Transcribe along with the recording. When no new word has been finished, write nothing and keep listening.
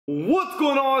What's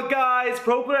going on, guys?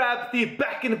 Pro Player Apathy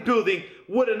back in the building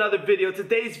with another video.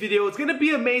 Today's video is going to be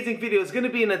an amazing video. It's going to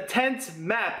be an intense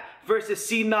map versus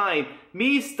C9.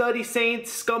 Me, Study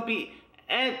Saints, Scumpy,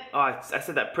 and I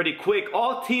said that pretty quick.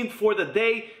 All teamed for the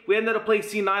day. We ended up playing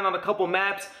C9 on a couple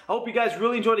maps. I hope you guys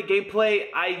really enjoyed the gameplay.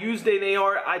 I used an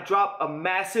AR. I dropped a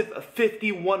massive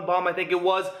 51 bomb, I think it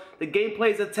was. The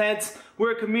gameplay is intense.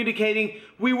 We're communicating.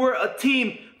 We were a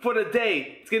team for the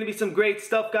day. It's gonna be some great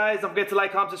stuff, guys. Don't forget to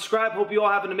like, comment, subscribe. Hope you all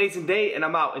have an amazing day, and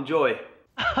I'm out. Enjoy.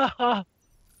 Who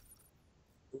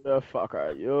the fuck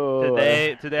are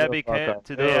you? Today I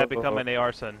become an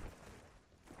AR son.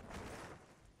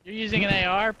 You're using an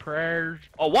AR, prayers.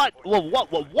 Oh what?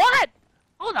 What?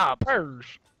 Hold up. Prayers.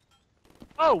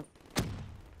 Oh.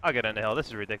 I'll get in the hill. This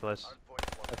is ridiculous.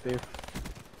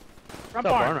 Front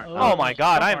barn. Oh my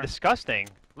god, I am disgusting.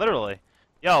 Literally.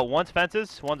 Yo, one's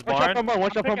fences, one's barn. One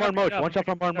shot from barn moat. One shot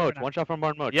from barn moat. One shot from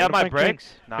barn moat. Yeah, my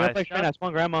bricks. Nice. That's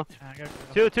one grandma.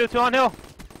 Two on hill.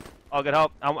 Oh, good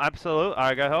help. I'm absolute.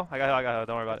 Alright, I got hill. I got hill.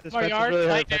 Don't worry about it.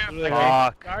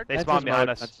 Fuck. They spawned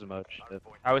behind us. Alright,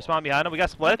 we spawned behind them. We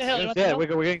got splits. Yeah, we're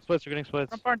getting splits. We're getting splits.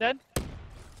 Front barn dead.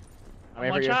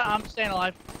 One shot. I'm staying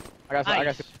alive. I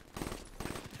got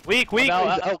Weak. White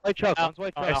truck. One's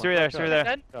white truck. There's three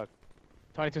there.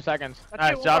 22 seconds.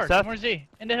 Nice job, Seth. Where's Z?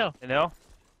 In the hill. In the hill.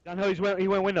 Downhill, he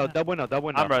went window. Dub window.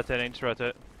 I'm rotating. Just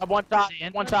rotate. One shot.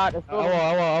 One shot.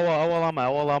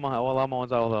 Llama.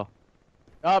 One's out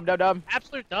of Dub.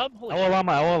 Absolute dub. Holy shit.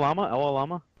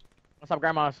 Llama. What's up,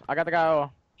 grandmas? I got the guy.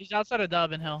 He's outside of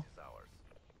dub in hill.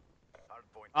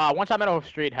 One shot middle of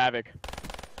street. Havoc.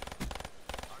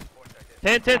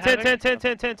 10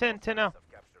 now.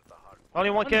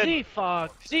 Only one kid. Z,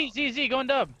 fuck. Z, going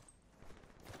dub.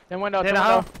 10 window. 10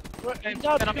 out. I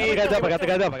got the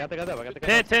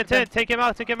guy. 10. Take him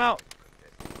out.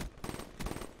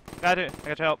 Got it. I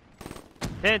got your help.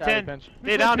 10.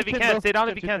 Stay down if you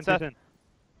can. Seth.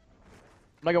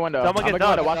 Make a window. Someone get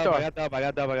dub. Watch door. I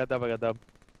got dub.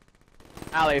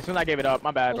 Ali, as soon as I gave it up. My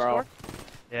bad, bro.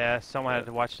 Yeah, someone had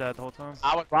to watch that the whole time.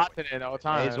 I was watching it the whole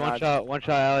time. He's one shot,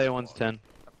 Ali, one's 10.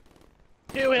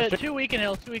 Two weak in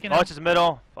hill. Moch is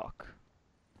middle. Fuck.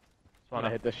 I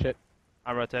wanna hit this shit.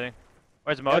 I'm rotating.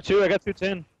 Where's Moch? I got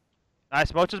 210.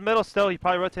 Nice. Moch is middle still. He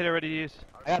probably rotated already to use.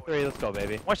 I got 3. Let's go,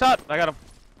 baby. One shot. I got him.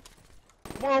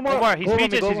 One more. He's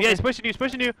speechless. He's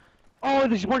pushing you. Oh,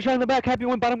 there's one shot in the back. Happy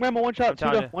win. Bottom grandma. One shot.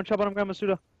 Suda. One shot. Bottom grandma.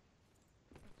 Suda.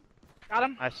 Got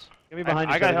him. Nice. Get me behind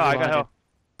you. I got hill.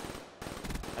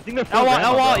 I think they're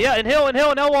L wall. Yeah, in hill and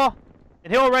L wall.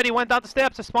 In hill already. Went down the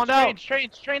steps. I spawned out.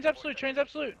 Trains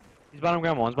absolute. He's bottom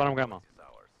grandma. One's bottom grandma.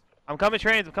 I'm coming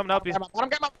trains. I'm coming to help you. Bottom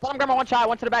grandma. One shot.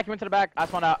 Went to the back. He went to the back. I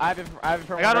spawned out. I have it for I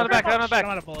got on the back. I'm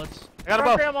out of bullets. I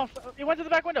got them both. He went to the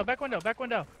back window. Back window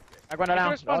down. One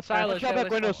shot back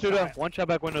window, Suda. One shot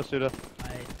back window, Suda.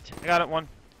 I got it. One.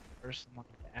 First like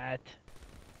that.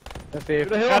 Let's see.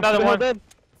 Got another one. 3.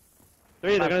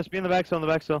 They're gonna be in the back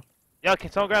still. Yeah,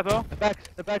 can someone grab hill?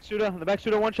 The back, Suda.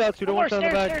 One shot. Suda, one shot in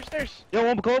the back. Stairs. Yo,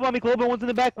 one globe on me. One's in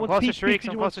the back. I'm close to streaks.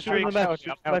 I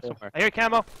hear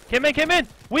camo. Came in.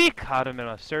 Weak. Caught him in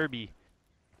a Serbi.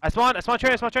 I spawned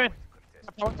train. Front.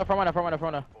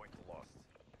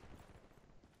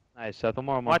 Nice, Seth. One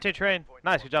more. Watching train.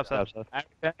 Nice, good job, Seth.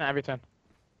 Every 10.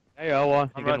 There you go,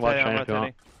 you can watch train if you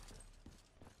want.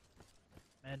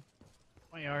 Man,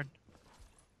 1 yard.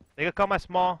 They could call my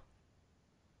small.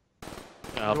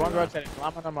 Yeah,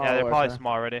 they're probably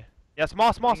small already. Yeah,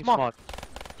 small. Small one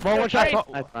shot.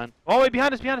 That's fine. Oh, wait,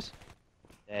 behind us. Yeah,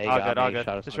 all good.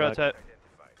 Just rotate.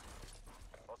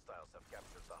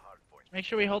 Make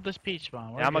sure we hold this peach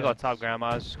spawn. Yeah, I'm gonna go top grandma.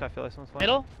 I just gotta feel like someone's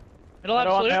playing. Middle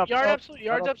absolute. Yard absolute.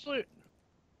 Yards absolute.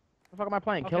 What the fuck am I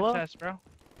playing? Killer? Test, bro.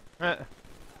 Eh.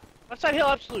 Left side hill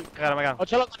absolute. I got him.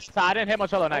 Mocello side. I didn't hit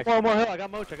Mocello. Nice. One more hill. I got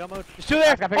Moch. There's two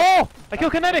there. Oh! I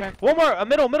killed Kinetic. One more.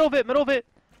 Middle of it.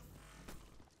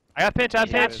 I got pinch. They're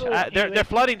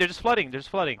flooding. They're just flooding. Two.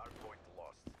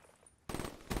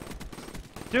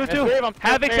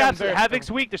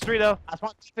 Havoc's weak. There's 3 though.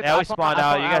 Yeah, we spawned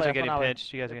out. You guys are getting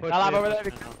pinched. Alive over there.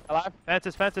 Alive.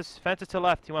 Fences to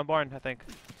left. He went barn, I think.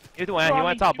 He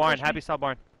went top barn. Happy's top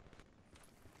barn.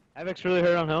 Havoc's really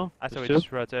hurt on hill. I said we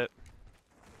just rotate.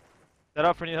 Set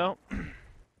up for new hill.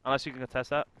 Unless you can contest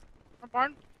that. Front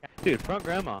barn. Dude, front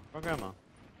grandma.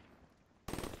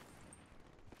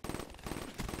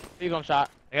 He's one shot.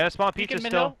 They gotta spawn peaches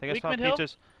still. He's behind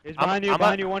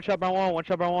you. One shot brown wall.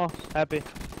 Happy.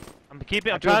 I'm trying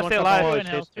to stay alive.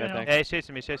 Yeah, he's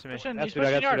chasing me. I got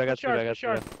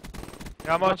Suda.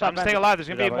 I'm staying alive. There's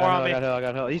gonna be more on me. I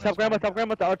got hill. He's top grandma. Top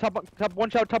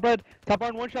one shot. Top red. Top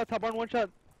barn. One shot.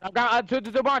 I've got two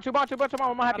barn.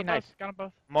 I'm happy. Nice. Got them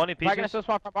both. I'm only Back in peaches. the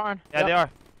spot from barn. Yeah, they are.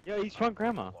 Yo, he's from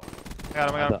grandma. I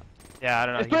got him. Yeah, I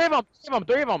don't know. There's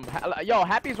three of them. Yo,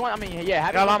 Happy's one. I mean, yeah,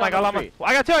 Happy's I got llama.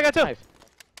 I got two. Nice.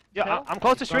 Yeah, I'm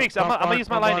close to streaks. I'm gonna use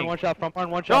my lightning. One shot from barn.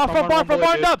 No, from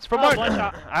barn dubs. From barn. One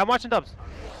shot. I'm watching dubs.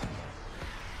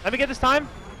 Let me get this time.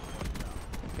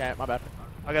 Okay, my bad.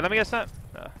 Okay, let me get this time.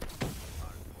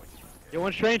 Yo,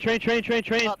 one train.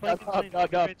 Up. Oh,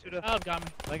 got me.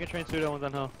 Like a train pseudo, one's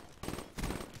on hill.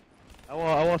 I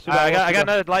will pseudo. I got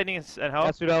another lightning and help.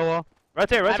 Got pseudo wall.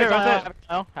 Rotate. Havoc's on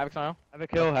hill.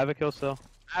 Have a kill still.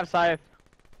 I have scythe.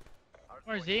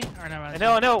 Where's he? Or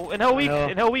no, In hill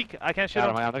weak. I can't shoot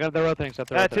him. I got the rotating stuff.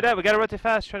 Yeah, to that. We gotta rotate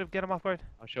fast. Try to get him off guard.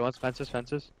 Oh shit, once fences.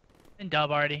 In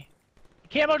dub already.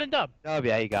 Camoed in dub. Oh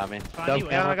yeah, he got me. Fine, you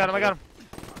I got him.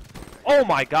 Oh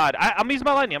my god. I'm using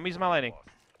my lightning.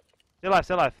 Still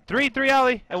alive. Three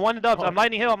alley and one dubs. I'm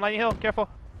lightning hill. Careful.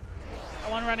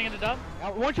 Got one running into dub.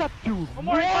 One shot, dude. One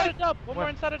more inside of dub. One more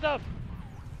inside of dub.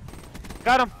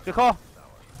 Got him. Good call.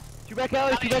 Two back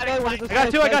alley.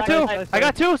 I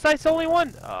got two. Sight's only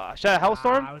one. Should I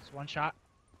hellstorm? I was one shot.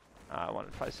 I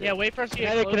wanted to fight Yeah, wait for us to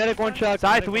get close. Kinetic one shot.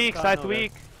 Side's weak.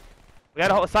 We got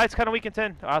a whole side's kind of weak in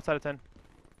 10. Outside of 10.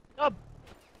 Dub.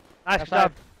 Nice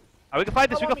job. We can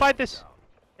fight this.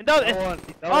 And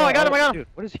I got him. Dude,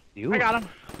 what is he doing? I got him.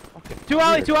 Okay. Two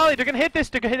alley. They're gonna hit this.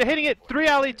 They're hitting it. 3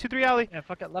 alley. 2-3 alley. Yeah,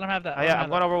 fuck it. Let him have that. Oh, yeah, I'm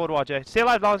going over wood wall, Jay. Stay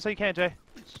alive, long as you can, Jay.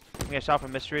 I'm gonna shot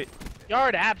from mid street.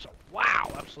 Yard abs.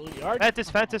 Wow, absolute yard.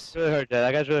 Fentis. Really hurt, Jay.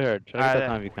 That guy's really hurt. Try to get that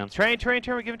time if you can. Train.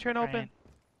 We're giving train open.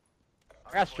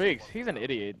 I got streaks. He's an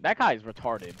idiot. That guy's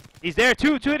retarded. He's there.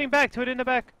 Two hitting back. Two hitting the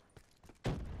back.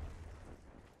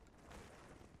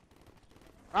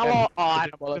 Alright,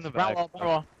 in the back.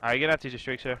 Alright, you're gonna have to use your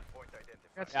streaks here.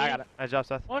 Yeah, I got it. Nice job,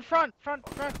 Seth. One front.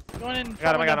 Going in. I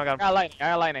got him. I got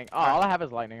lightning. Oh, all I have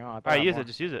is lightning. Oh, Alright, use it.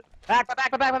 Just use it. Back.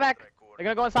 They're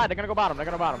gonna go inside. They're gonna go bottom.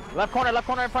 Left corner in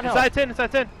front hill.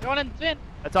 Inside 10. Going in thin.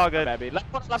 That's all good. Baby.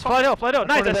 Left corner. Flight hill.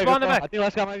 Nice, that's spawn in the I back. think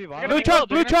last guy might be bottom. Blue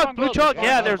truck.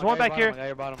 Yeah, there's one back here. I got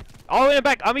your bottom. All the way in the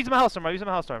back. I'm using my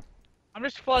hellstorm. I'm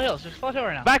just flood hills. Just flood hill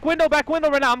right now. Back window right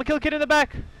now. I'm gonna kill a kid in the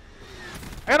back.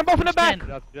 I got them both in the back.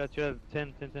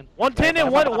 10.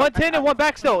 110 and one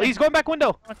back still. He's going back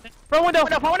window. Front window. I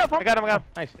got him.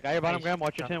 Nice. Got your bottom, Graham.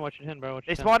 Watch your 10, bro.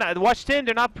 They spawn. Watch 10.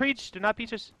 They're not peaches.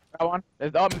 Got one.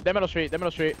 They're middle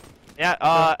street.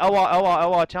 Yeah. L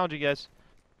wall. Challenge you guys.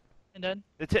 And then.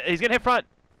 He's gonna hit front.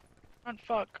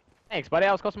 Fuck. Thanks, buddy.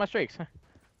 I was close to my streaks.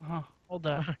 Hold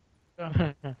that.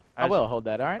 I will hold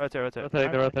that. All right. Rotate. They're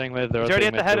rotating mid. He's already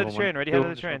at the head of the train. Head of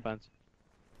the train. One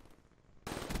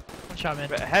shot mid.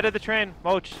 Head of the train.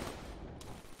 Moach.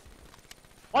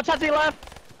 One shot to your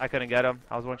left. I couldn't get him.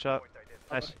 I was one shot.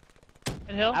 Nice.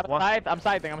 In hill. I'm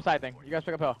siding. You guys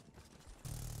pick up hill.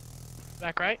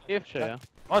 Back right. Yeah.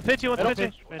 One pitch you.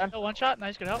 Hill, one shot.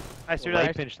 Nice, good help. Nice.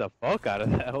 I pinched the fuck out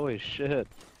of that. Holy shit.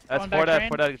 That's Going back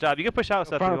 4 that job. You can push out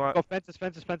stuff if you want. Go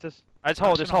fences. I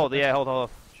just hold. Yeah, hold.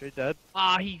 Straight dead.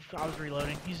 I was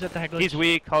reloading. He's at the head glitch. He's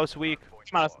weak. Host weak.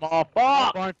 Come on, small. Top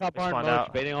Fuck. barn. Spawned out.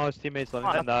 Moach, baiting all his teammates.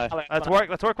 Let him die. Let's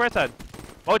work right side.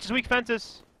 Moach is weak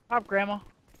fences. Top grandma.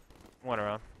 One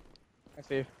around. Thanks,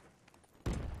 Steve.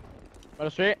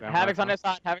 Middle street. Grandma. Havoc's on this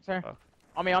side. Havoc's here. Oh.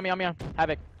 On me.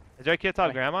 Havoc. Is there a kid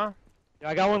top grandma? Yeah,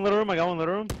 I got one little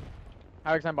room.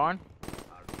 Havoc's in barn.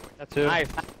 That's two. Nice.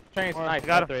 Train's nice.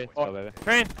 Got him. Three. Let's go, baby.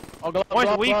 Train. Oh, go.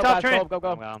 One's weak, top guys, train. Go.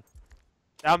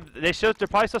 They're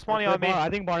probably still spawning on me. I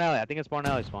think barn alley. I think it's barn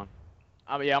alley spawn.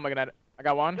 Yeah, I'm looking at it. I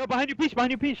got one. Yo, behind you,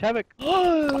 Peach. Havoc.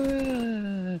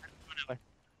 I'm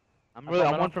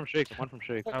one from streaks. I'm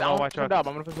gonna watch out. I'm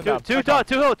gonna push the dub. Two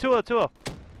hill.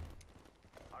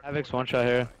 Havoc's one shot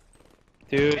here.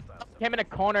 Dude. Came in a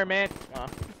corner, man.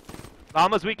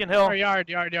 Llama's weak in hill. Or yard.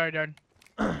 Got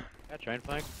train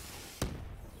flank.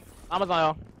 Llama's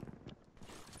on hill.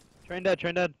 Train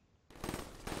dead.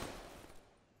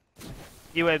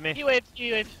 He waved me. He waves.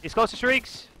 He's close to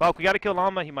streaks. Bulk, we gotta kill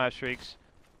Llama. He might have streaks.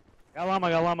 Got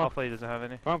llama. Hopefully he doesn't have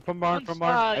any. From barn. One's,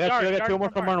 I got yard, two more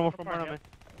from from barn. barn, One from from barn barn, on me.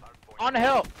 On the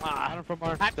hill. One from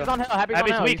barn. Happy's on hill. Happy's on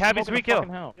Happy's hill. weak, He's Happy's smoking weak the hill.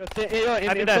 fucking hill.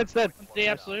 Happy dead. It's dead. The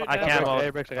absolute. I got camo.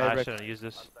 your bricks, I got your I bricks. shouldn't use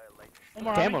this. One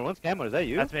more on me. Camo, one's camo. Is that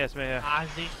you? That's me, yeah.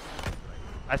 Z.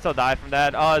 I still die from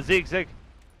that. Zig.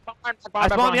 Barn, I spawned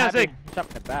behind Happy. Zig. Shut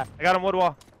the back. I got him wood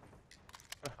wall.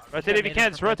 Rotate if you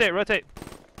can. Just rotate.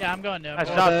 Yeah, I'm going now.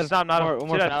 Stop, not him. One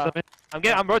more See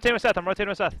that? I'm rotating with Seth. I'm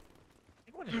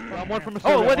one from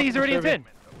Oh, what? He's already in 10.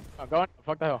 I'm going.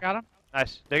 Fuck the hill. Got him.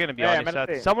 Nice. They're gonna be Yeah, on you, I'm gonna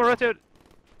Seth. see. Someone rotate.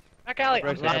 Back alley. I'm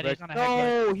Bricks, dead. bricks. He's on a head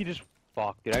glitch. No, he just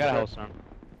fucked, dude. I got a hellstorm.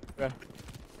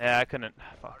 Yeah, I couldn't.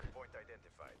 Fuck.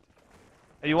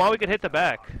 If you want, we could hit the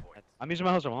back. I'm using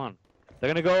my house. I'm on. They're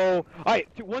gonna go. Alright,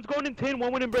 one's going in tin,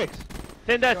 one went in bricks.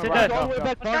 Tin dead, tin Barn dead. all the way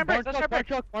back.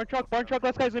 Let's Barn truck.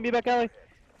 Last guy's gonna be back alley.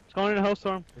 It's going in a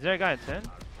hailstorm. Is there a guy in tin?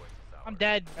 I'm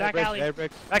dead. Back alley.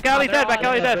 Bricks. Back alley dead, back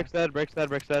alley dead. Bricks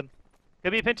dead.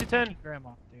 Could be a pinch of tin.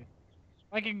 Grandma, dude.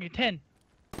 I can get 10.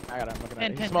 I got him. Looking at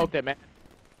 10, it. 10, He smoked it, man.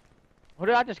 Who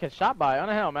did I just get shot by? On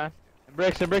the hill, man. And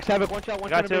bricks havoc. One shot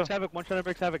Got of two. bricks havoc. One shot of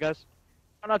bricks havoc, guys.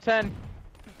 Oh no, 10.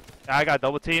 I got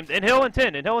double teamed. In hill and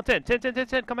tin.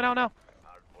 Tin. Coming out now.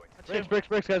 Bricks,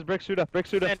 guys. Bricks, suit up.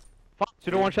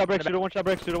 Suda one shot bricks. I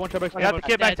got the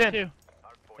kid back tin. Two.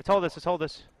 Let's hold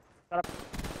this.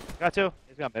 Got two.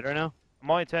 He's got mid right now.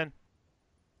 I'm only 10.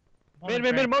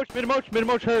 Mid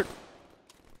moch hurt.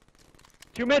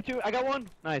 Two mid, two. I got one.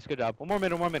 Nice, good job. One more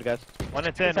mid, guys. 1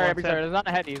 and 10. Sorry, 1 and 10. sorry. He's on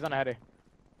the heady. He's on the heady.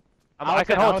 I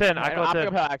can hold 10. I can hold I'll pick 10.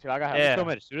 up hill, actually. I got him. Yeah.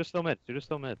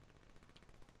 Still mid.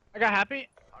 I got happy.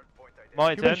 I'm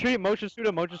only Two mid 10. street, motion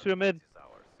suda mid.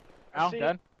 Al, See?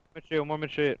 dead. Mid street, one more mid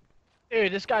street.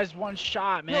 Dude, this guy's one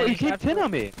shot, man. No, he He's kept 10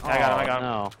 on me. I got him.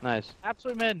 No, nice.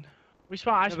 Absolute mid. I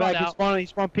spawned out. He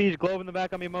spawned Peach, Globe in the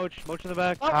back on me, Moch in the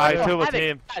back. Alright, two Havoc.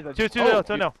 team. Guys, Two, oh,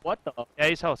 no. dude, what the? Yeah,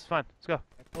 he's host. Fine. Let's go.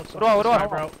 What do I?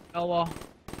 bro? L wall.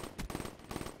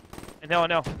 And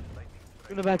no. Two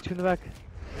in the back.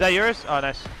 Is that yours? Oh,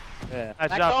 nice. Yeah. Nice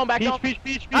Back job. home, back home.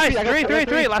 Peach. Nice. I got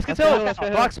 3. Let's get Let's till.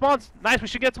 go. Block spawns. Nice. We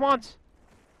should get spawns.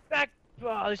 Back.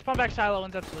 Oh, they spawned back silo.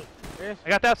 One's absolute. I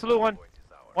got the absolute one.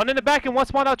 One in the back and one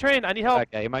spawned out train. I need help.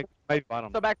 Yeah, he might be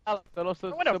bottom. Still back shallow.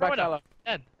 Still Window, back window. shallow.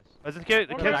 Dead. Was it the kid?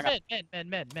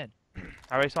 Mid.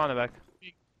 I already saw in the back.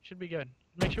 Should be good.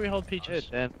 Make sure we hold peaches.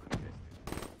 Then.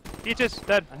 Peaches,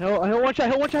 dead. I know one shot,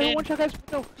 guys.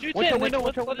 No. Shoot One shot, in.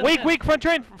 window. Weak, front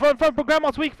train. Front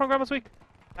grandma's weak.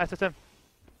 Nice, that's him.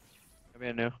 Come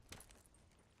in new.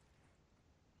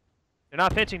 They're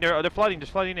not pinching, they're flooding,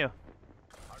 just flooding you.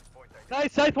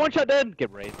 Nice, one shot dead.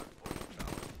 Get raised.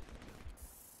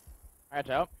 Alright,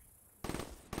 Joe.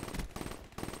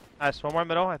 Nice, one more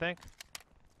middle, I think.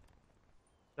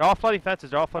 They're all flooding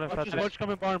fences, Moch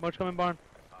coming barn.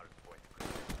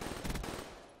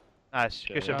 Nice,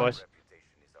 good shit, boys.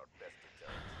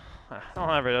 Don't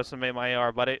ever underestimate my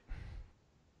AR, buddy.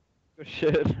 Good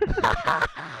shit.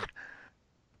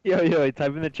 Yo,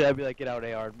 type in the chat, be like, get out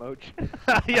AR, Moch.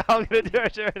 Yeah, I'm gonna do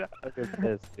it right now. I'll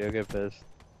get pissed.